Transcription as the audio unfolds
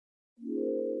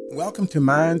Welcome to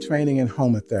Mind Training and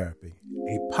Homotherapy,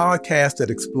 a podcast that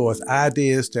explores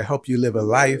ideas to help you live a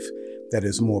life that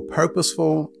is more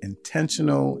purposeful,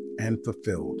 intentional, and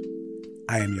fulfilled.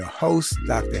 I am your host,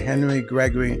 Dr. Henry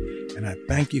Gregory, and I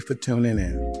thank you for tuning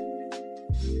in.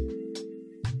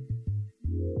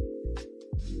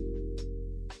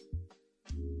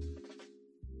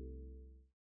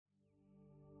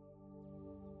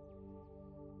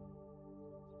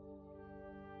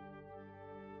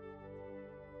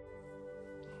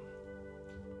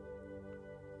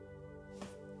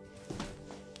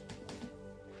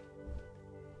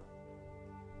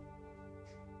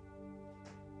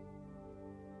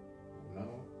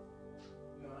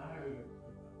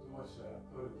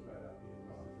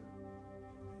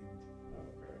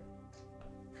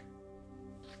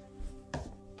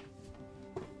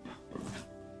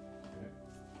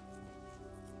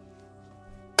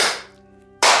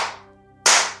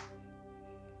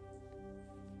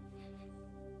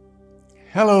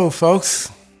 Hello, folks.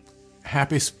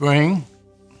 Happy spring.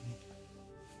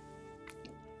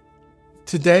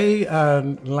 Today,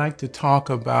 I'd like to talk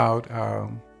about our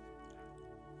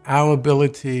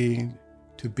ability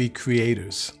to be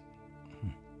creators.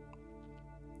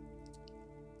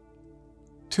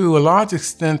 To a large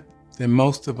extent that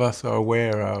most of us are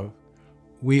aware of,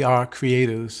 we are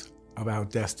creators of our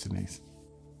destinies.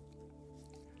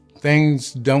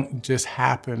 Things don't just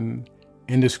happen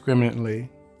indiscriminately,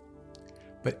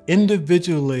 but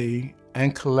individually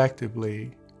and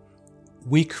collectively,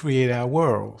 we create our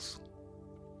worlds.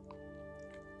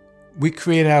 We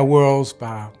create our worlds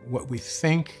by what we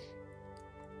think,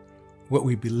 what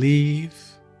we believe,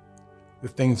 the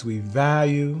things we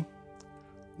value,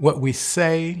 what we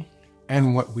say,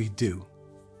 and what we do.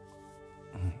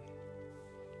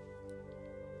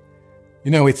 You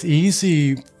know, it's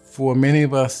easy for many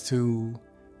of us to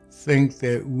think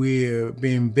that we're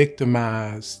being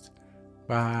victimized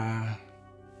by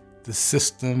the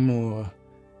system or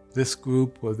this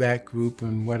group or that group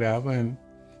and whatever. And,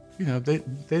 you know,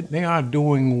 they are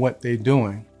doing what they're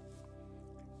doing.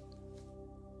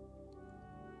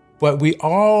 But we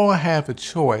all have a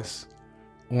choice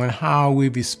on how we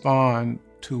respond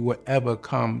to whatever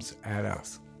comes at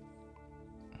us.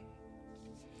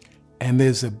 And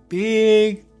there's a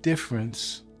big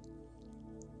difference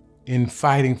in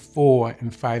fighting for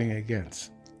and fighting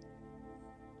against.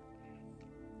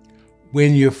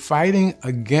 When you're fighting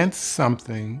against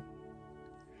something,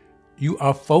 you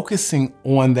are focusing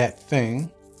on that thing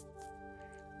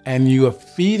and you are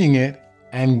feeding it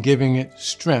and giving it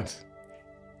strength,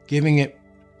 giving it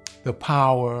the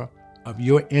power of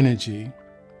your energy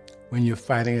when you're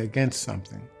fighting against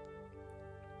something.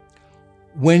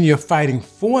 When you're fighting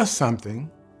for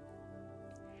something,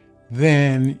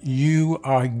 then you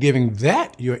are giving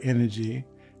that your energy.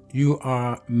 You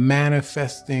are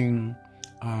manifesting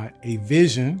a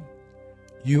vision.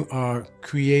 You are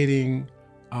creating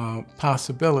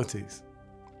possibilities.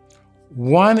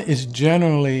 One is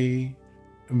generally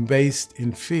based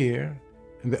in fear,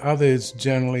 and the other is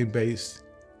generally based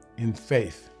in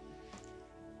faith.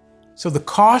 So the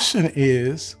caution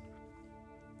is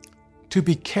to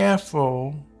be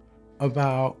careful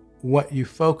about what you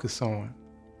focus on.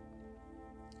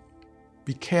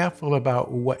 Be careful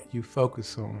about what you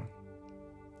focus on.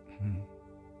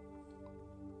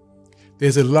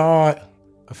 There's a law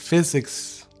of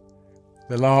physics,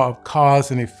 the law of cause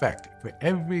and effect. For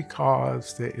every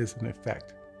cause, there is an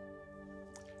effect.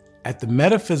 At the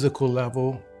metaphysical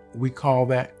level, we call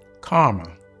that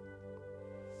karma.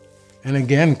 And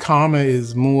again, karma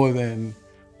is more than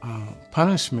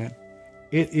punishment.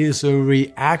 It is a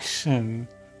reaction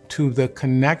to the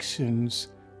connections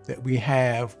that we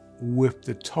have with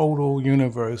the total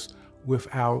universe, with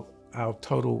our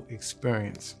total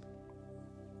experience.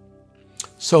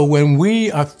 So when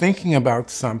we are thinking about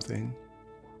something,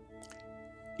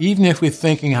 even if we're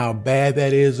thinking how bad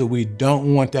that is, or we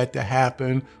don't want that to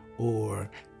happen, or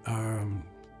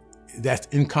that's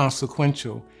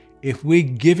inconsequential, if we're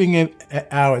giving it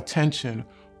our attention,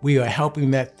 we are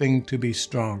helping that thing to be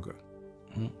stronger.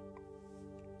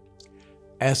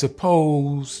 As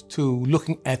opposed to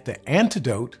looking at the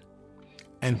antidote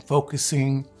and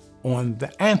focusing on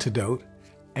the antidote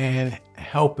and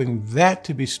helping that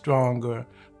to be stronger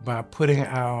by putting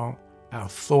our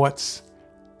thoughts,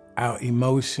 our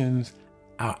emotions,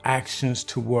 our actions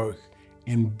to work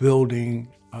in building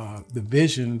the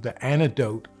vision, the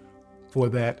antidote for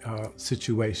that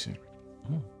situation.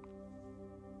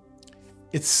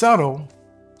 It's subtle,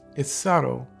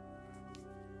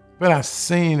 but I've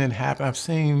seen it happen. I've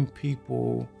seen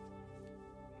people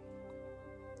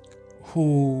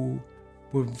who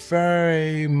were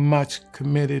very much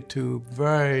committed to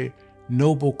very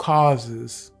noble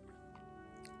causes,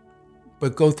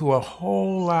 but go through a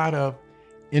whole lot of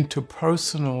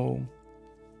interpersonal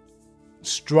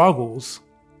struggles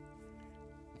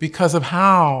because of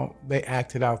how they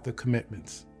acted out the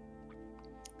commitments.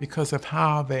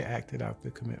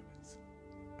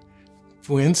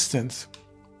 For instance,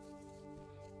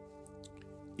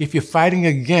 if you're fighting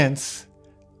against,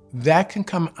 that can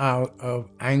come out of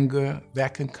anger,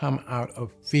 that can come out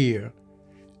of fear.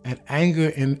 And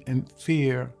anger and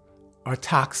fear are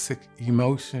toxic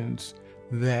emotions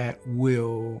that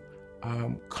will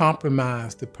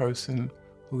compromise the person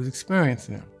who's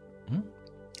experiencing them.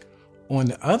 Mm-hmm. On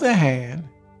the other hand,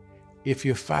 if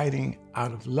you're fighting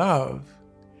out of love,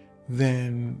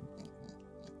 then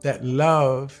that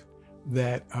love,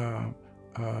 that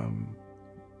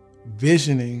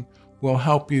visioning will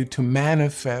help you to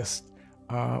manifest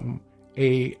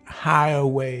a higher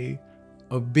way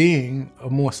of being, a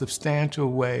more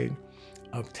substantial way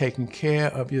of taking care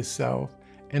of yourself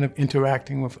and of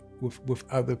interacting with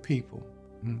other people.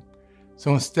 Mm-hmm.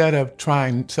 So instead of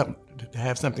trying to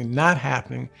have something not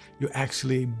happening, you're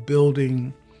actually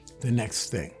building the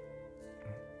next thing.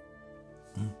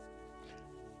 Mm-hmm.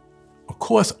 Of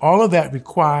course, all of that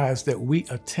requires that we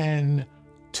attend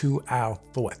to our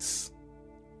thoughts.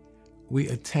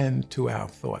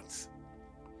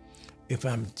 If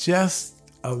I'm just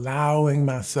allowing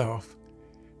myself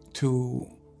to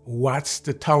watch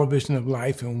the television of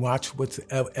life and watch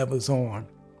whatever's on,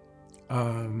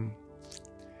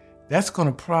 that's going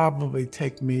to probably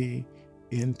take me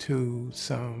into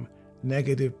some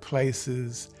negative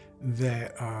places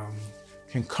that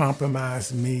can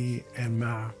compromise me and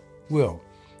my will.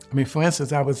 I mean, for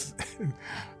instance, I was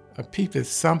I peeped at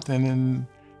something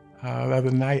the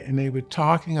other night, and they were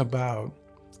talking about,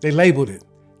 they labeled it.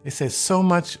 They said so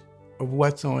much of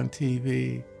what's on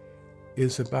TV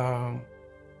is about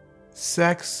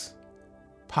sex,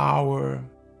 power,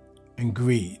 and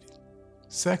greed.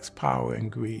 Sex, power,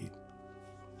 and greed.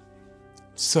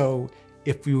 So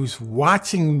if you was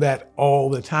watching that all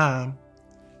the time,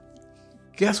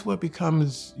 guess what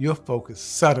becomes your focus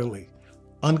subtly,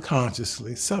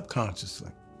 unconsciously,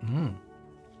 subconsciously? Mm-hmm.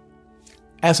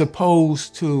 As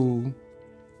opposed to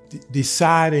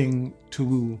deciding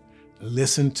to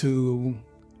listen to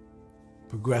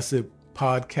progressive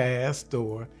podcast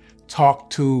or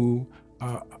talk to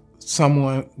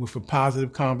someone with a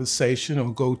positive conversation,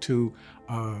 or go to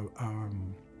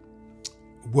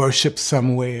worship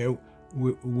somewhere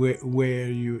where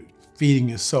you're feeding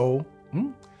your soul.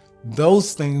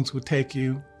 Those things will take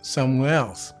you somewhere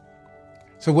else.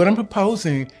 So what I'm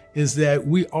proposing is that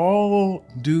we all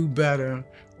do better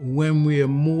when we are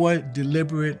more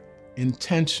deliberate,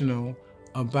 intentional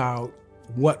about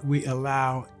what we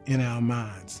allow in our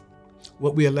minds,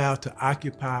 what we allow to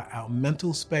occupy our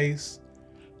mental space,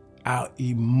 our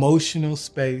emotional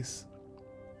space,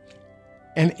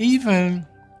 and even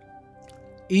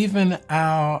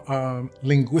our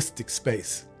linguistic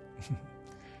space.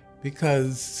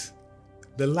 Because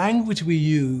the language we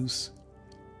use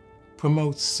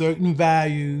promotes certain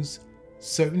values,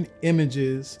 certain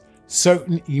images,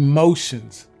 certain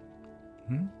emotions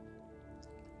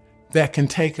that can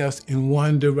take us in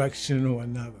one direction or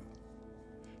another.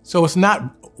 So it's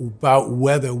not about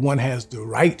whether one has the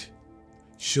right.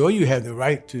 Sure, you have the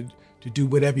right to do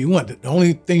whatever you want. The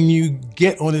only thing you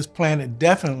get on this planet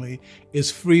definitely is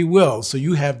free will. So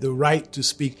you have the right to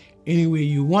speak any way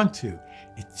you want to.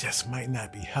 It just might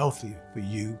not be healthy for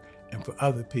you and for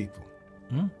other people.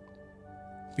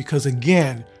 Because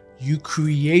again, you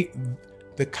create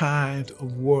the kind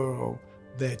of world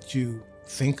that you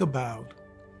think about.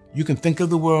 You can think of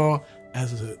the world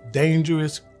as a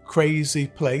dangerous, crazy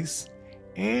place,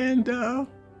 and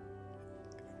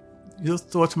your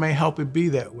thoughts may help it be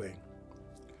that way.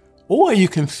 Or you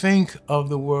can think of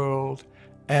the world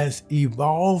as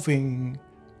evolving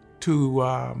to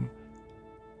an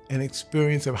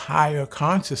experience of higher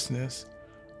consciousness,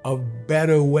 of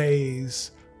better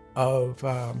ways of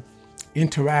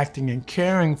interacting and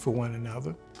caring for one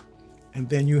another, and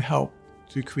then you help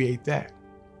to create that.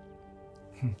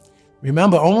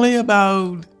 Remember, only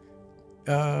about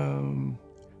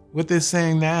what they're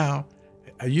saying now,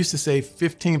 I used to say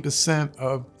 15%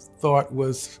 of thought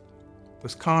was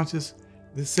conscious.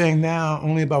 They're saying now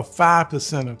only about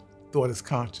 5% of thought is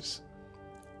conscious.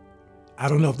 I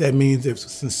don't know if that means that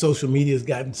since social media has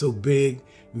gotten so big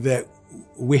that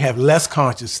we have less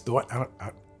conscious thought.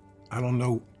 I don't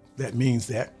know if that means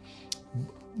that.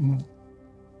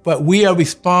 But we are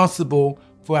responsible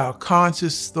for our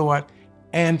conscious thought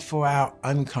and for our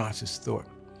unconscious thought.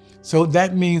 So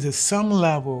that means at some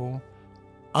level,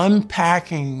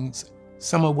 unpacking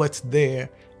some of what's there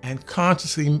and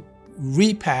consciously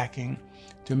repacking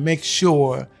to make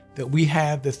sure that we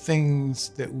have the things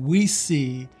that we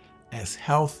see as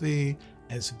healthy,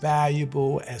 as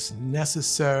valuable, as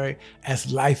necessary,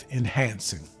 as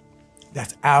life-enhancing.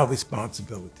 That's our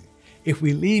responsibility. If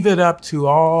we leave it up to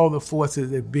all the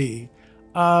forces that be,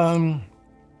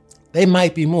 they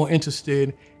might be more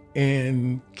interested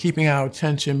in keeping our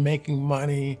attention, making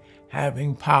money,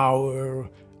 having power,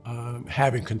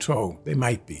 having control. They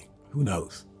might be. Who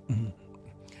knows? Mm-hmm.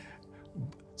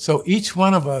 So each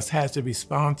one of us has the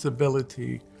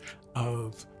responsibility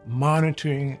of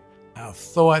monitoring our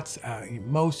thoughts, our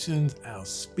emotions, our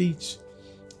speech,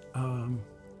 and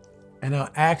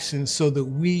our actions so that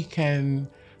we can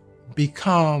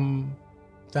become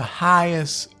the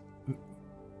highest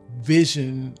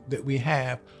vision that we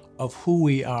have of who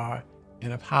we are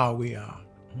and of how we are.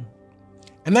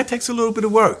 And that takes a little bit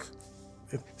of work.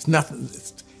 It's not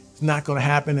going to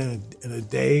happen in a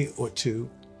day or two,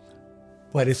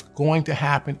 but it's going to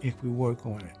happen if we work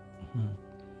on it.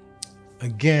 Mm-hmm.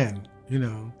 Again,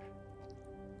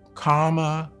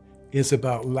 karma is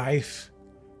about life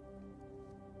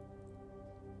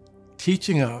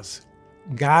teaching us,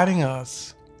 guiding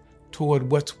us toward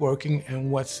what's working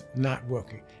and what's not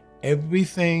working.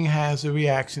 Everything has a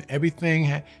reaction.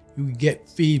 You get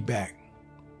feedback.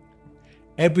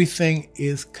 Everything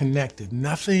is connected.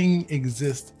 Nothing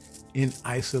exists in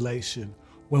isolation.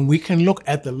 When we can look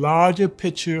at the larger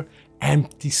picture and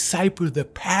decipher the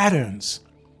patterns,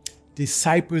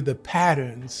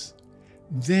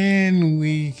 then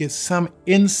we get some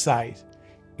insight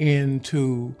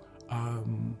into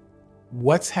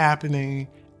what's happening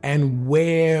and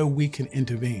where we can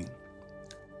intervene.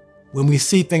 When we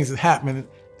see things that happen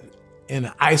in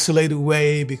an isolated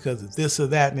way because of this or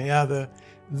that and the other,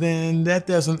 then that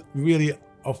doesn't really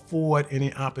afford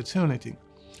any opportunity.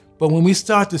 But when we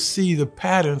start to see the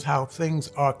patterns, how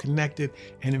things are connected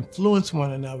and influence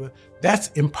one another, that's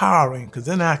empowering, because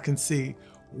then I can see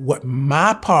what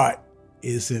my part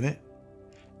is in it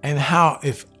and how,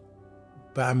 if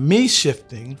by me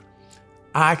shifting,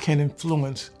 I can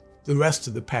influence the rest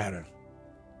of the pattern.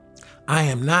 I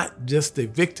am not just a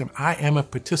victim, I am a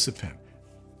participant.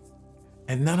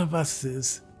 And none of us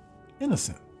is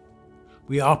innocent.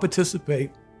 We all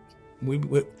participate.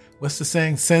 What's the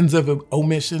saying? Sins of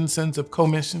omission, sins of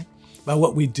commission, by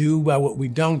what we do, by what we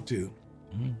don't do.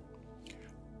 Mm-hmm.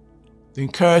 The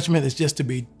encouragement is just to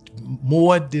be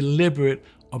more deliberate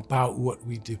about what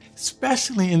we do,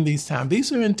 especially in these times.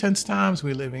 These are intense times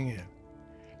we're living in.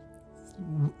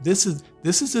 This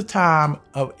is a time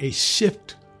of a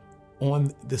shift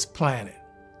on this planet.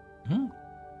 Mm-hmm.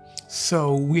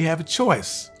 So we have a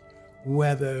choice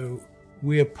whether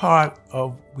we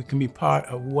can be part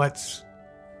of what's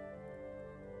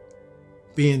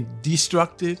being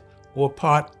destructed or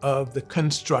part of the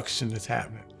construction that's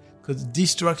happening. Because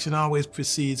destruction always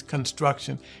precedes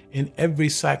construction in every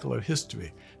cycle of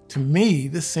history. To me,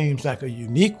 this seems like a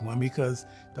unique one because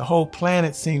the whole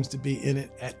planet seems to be in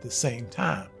it at the same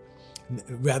time,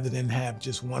 rather than have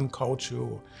just one culture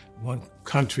or one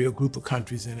country or group of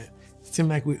countries in it. It seems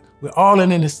like we're all in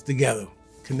this together,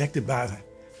 connected by the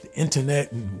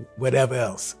internet and whatever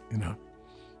else,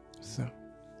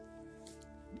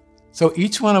 So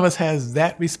each one of us has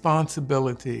that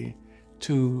responsibility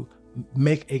to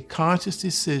make a conscious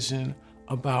decision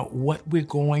about what we're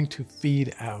going to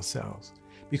feed ourselves.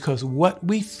 Because what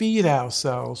we feed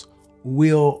ourselves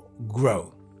will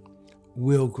grow.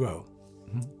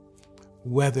 Mm-hmm.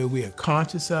 Whether we are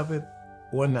conscious of it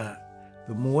or not.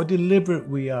 The more deliberate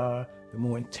we are, the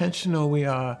more intentional we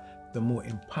are, the more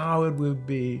empowered we'll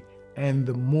be, and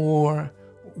the more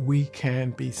we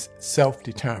can be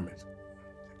self-determined.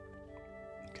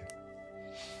 Okay.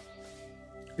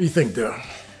 What do you think, Bill?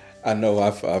 I know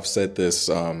I've said this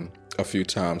a few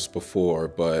times before,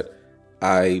 but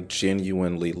I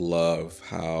genuinely love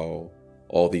how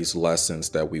all these lessons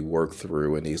that we work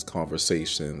through in these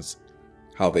conversations,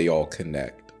 how they all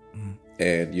connect. Mm.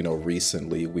 And,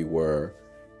 recently we were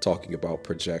talking about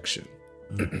projection.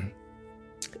 Mm-hmm.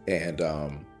 And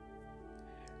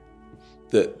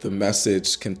the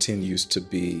message continues to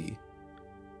be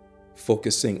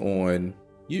focusing on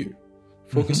you,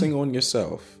 focusing on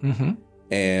yourself,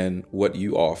 and what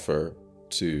you offer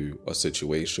to a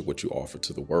situation, what you offer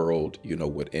to the world,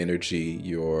 what energy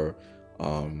you're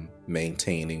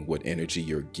maintaining, what energy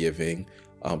you're giving.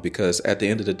 Because at the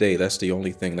end of the day, that's the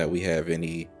only thing that we have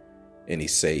any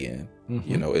say in,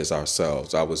 is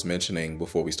ourselves. I was mentioning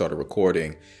before we started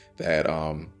recording that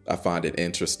I find it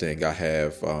interesting. I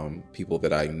have people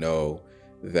that I know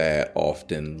that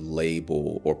often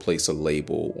label or place a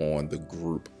label on the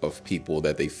group of people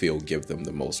that they feel give them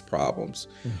the most problems.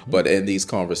 But in these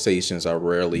conversations, I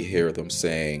rarely hear them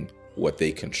saying what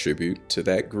they contribute to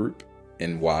that group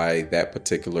and why that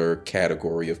particular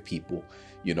category of people,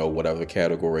 whatever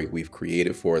category we've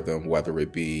created for them, whether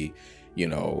it be,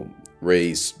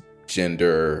 race,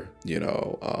 gender,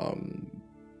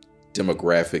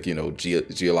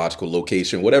 demographic, geological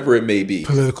location, whatever it may be.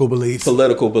 Political beliefs,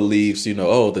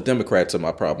 the Democrats are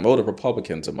my problem. Oh, the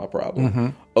Republicans are my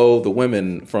problem. Oh, the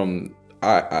women from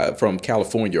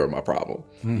California are my problem,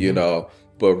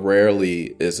 but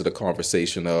rarely is it a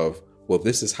conversation of, well,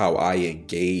 this is how I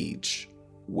engage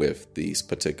with these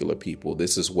particular people.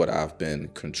 This is what I've been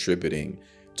contributing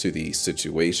to these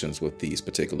situations with these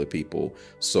particular people.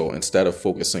 So instead of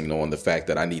focusing on the fact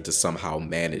that I need to somehow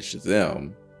manage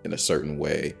them in a certain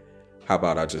way, how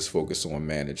about I just focus on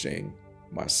managing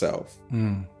myself?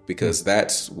 Because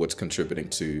that's what's contributing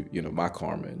to, my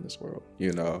karma in this world,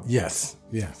 Yes.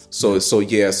 So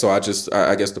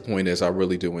I guess the point is I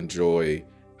really do enjoy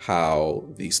how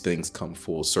these things come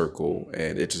full circle,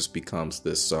 and it just becomes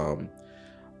this kind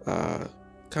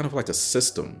of like a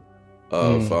system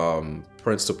of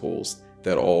principles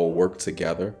that all work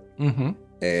together.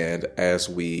 And as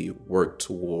we work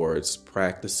towards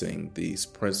practicing these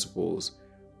principles,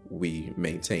 we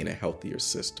maintain a healthier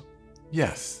system.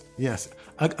 Yes.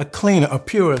 A cleaner, a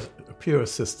purer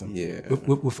system. Yeah.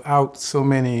 Without so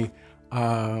many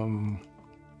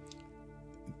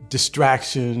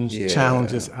distractions,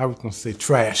 challenges. I was going to say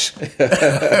trash. That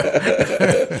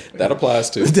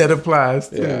applies too. That applies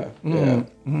too.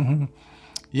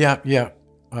 Yeah.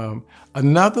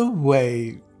 Another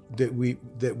way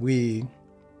that we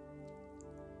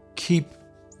keep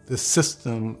the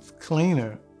system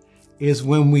cleaner is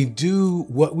when we do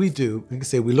what we do. Like I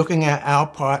say, we're looking at our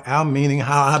part, our meaning,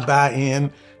 how I buy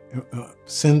in,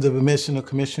 sins of omission or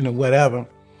commission or whatever.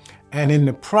 And in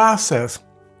the process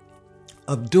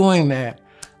of doing that,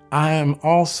 I am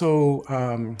also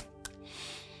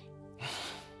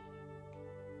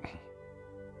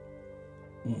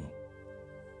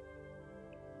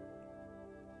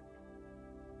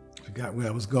forgot where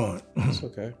I was going. It's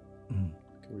okay.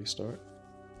 Can restart.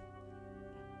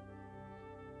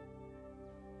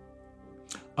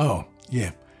 Oh,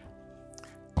 yeah.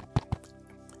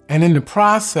 And in the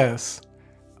process,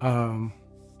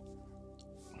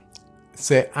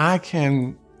 say I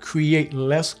can create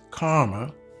less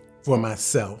karma for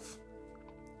myself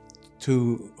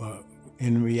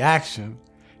in reaction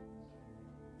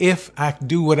if I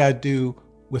do what I do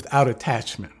without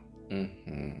attachment.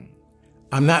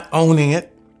 I'm not owning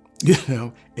it.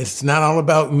 It's not all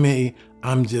about me.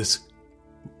 I'm just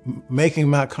making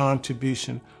my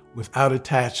contribution without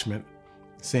attachment,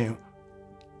 saying,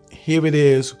 here it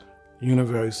is,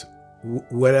 universe,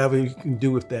 whatever you can do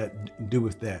with that, do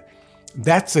with that.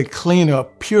 That's a cleaner,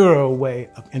 purer way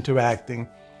of interacting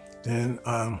than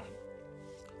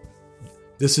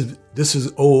this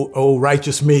is old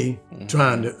righteous me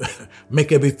trying to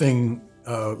make everything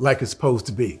like it's supposed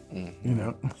to be.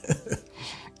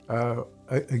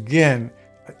 Again,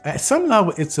 at some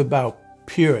level, it's about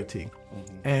purity,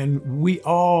 and we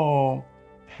all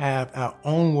have our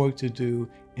own work to do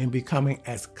in becoming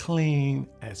as clean,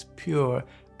 as pure,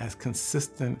 as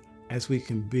consistent as we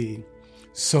can be,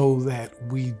 so that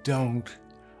we don't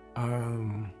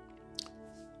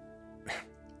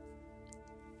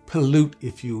pollute,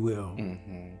 if you will,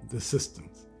 the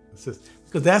systems.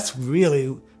 Because that's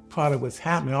really part of what's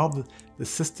happening. All the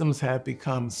systems have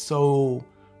become so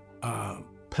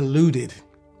polluted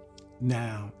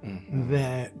now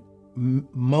that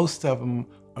most of them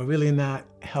are really not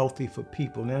healthy for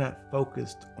people. They're not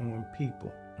focused on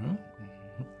people.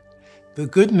 The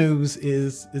good news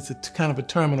is it's a kind of a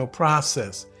terminal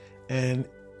process, and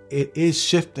it is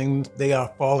shifting. They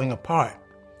are falling apart.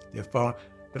 They're falling,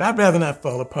 but I'd rather not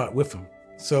fall apart with them.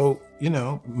 So,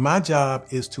 my job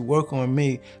is to work on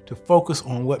me, to focus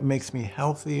on what makes me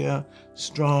healthier,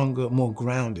 stronger, more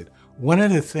grounded. One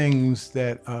of the things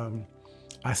that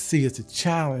I see as a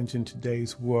challenge in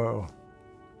today's world,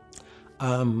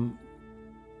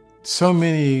 so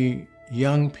many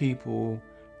young people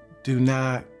do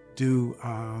not do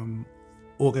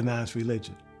organized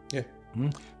religion. Yeah.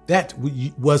 That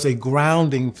was a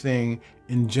grounding thing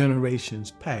in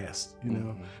generations past,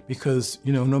 because,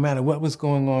 no matter what was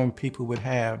going on, people would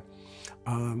have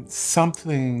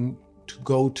something to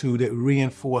go to that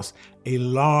reinforced a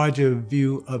larger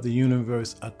view of the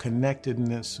universe, a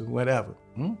connectedness or whatever.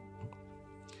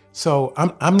 So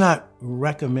I'm not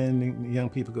recommending young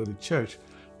people go to church,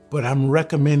 but I'm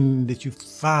recommending that you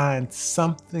find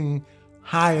something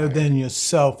higher than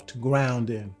yourself to ground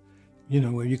in.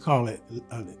 Whether you call it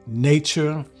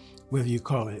nature, whether you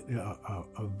call it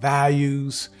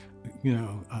values,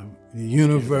 the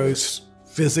universe,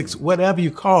 physics, whatever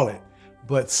you call it,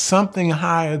 but something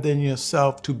higher than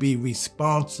yourself to be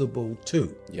responsible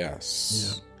to.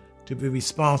 Yes. To be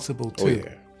responsible to. Oh,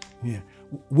 yeah. Yeah.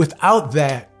 Without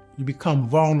that, you become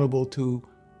vulnerable to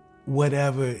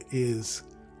whatever is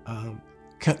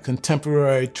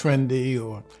contemporary, trendy,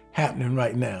 or happening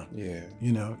right now. Yeah.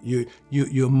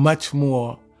 You're much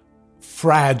more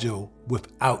fragile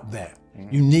without that.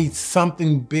 You need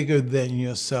something bigger than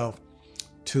yourself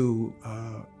to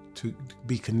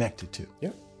be connected to.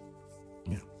 Yeah.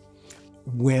 Yeah.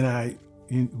 When I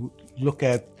look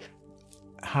at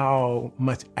how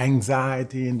much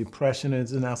anxiety and depression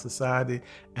is in our society,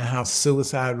 and how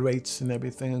suicide rates and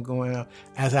everything are going up,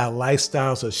 as our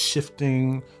lifestyles are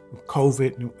shifting,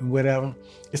 COVID and whatever,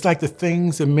 it's like the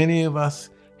things that many of us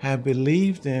have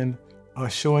believed in are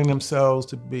showing themselves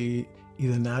to be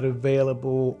either not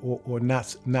available or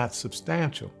not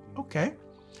substantial. Okay,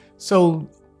 so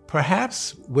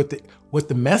perhaps what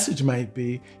the message might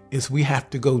be is we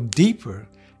have to go deeper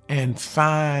and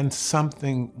find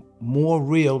something more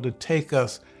real to take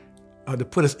us, to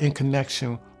put us in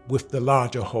connection with the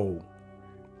larger whole,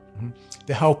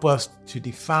 to help us to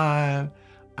define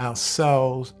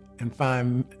ourselves and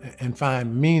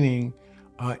find meaning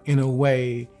in a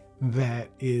way that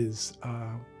is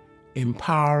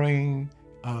empowering,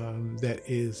 that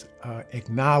is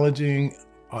acknowledging,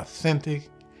 authentic,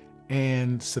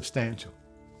 and substantial.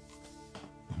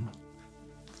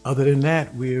 Other than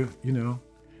that, we're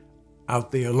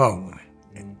out there alone,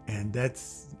 and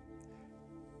that's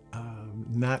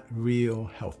not real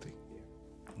healthy.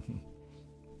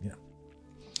 Yeah.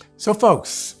 So,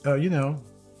 folks,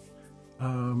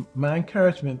 my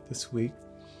encouragement this week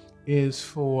is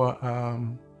for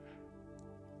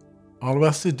all of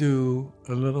us to do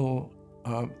a little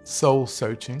soul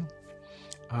searching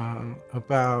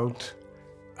about,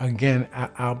 again,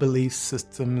 our belief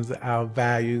systems, our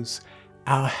values,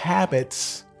 our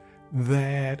habits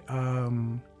that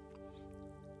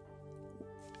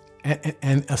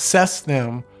and assess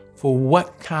them for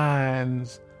what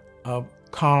kinds of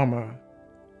karma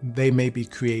they may be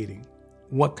creating.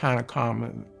 What kind of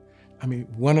karma? I mean,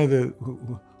 one of the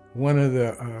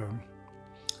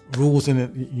rules in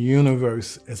the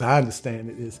universe, as I understand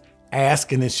it, is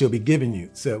ask and it shall be given you.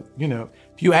 So,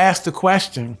 if you ask the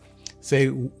question, say,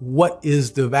 what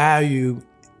is the value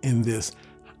in this?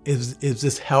 Is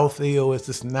this healthy or is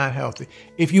this not healthy?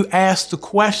 If you ask the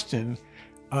question,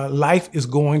 life is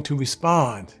going to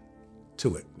respond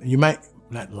to it. You might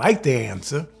not like the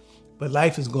answer, but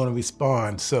life is going to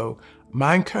respond. So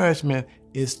my encouragement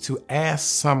is to ask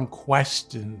some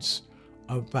questions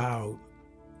about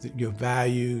your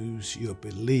values, your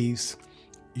beliefs,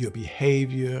 your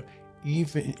behavior,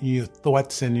 even your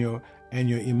thoughts and your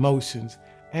emotions,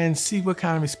 and see what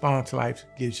kind of response life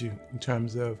gives you in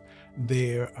terms of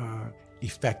their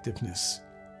effectiveness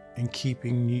in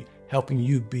helping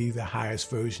you be the highest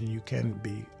version you can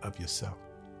be of yourself.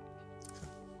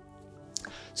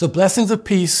 So blessings of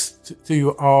peace to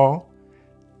you all.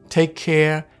 Take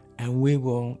care, and we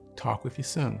will talk with you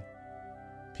soon.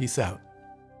 Peace out.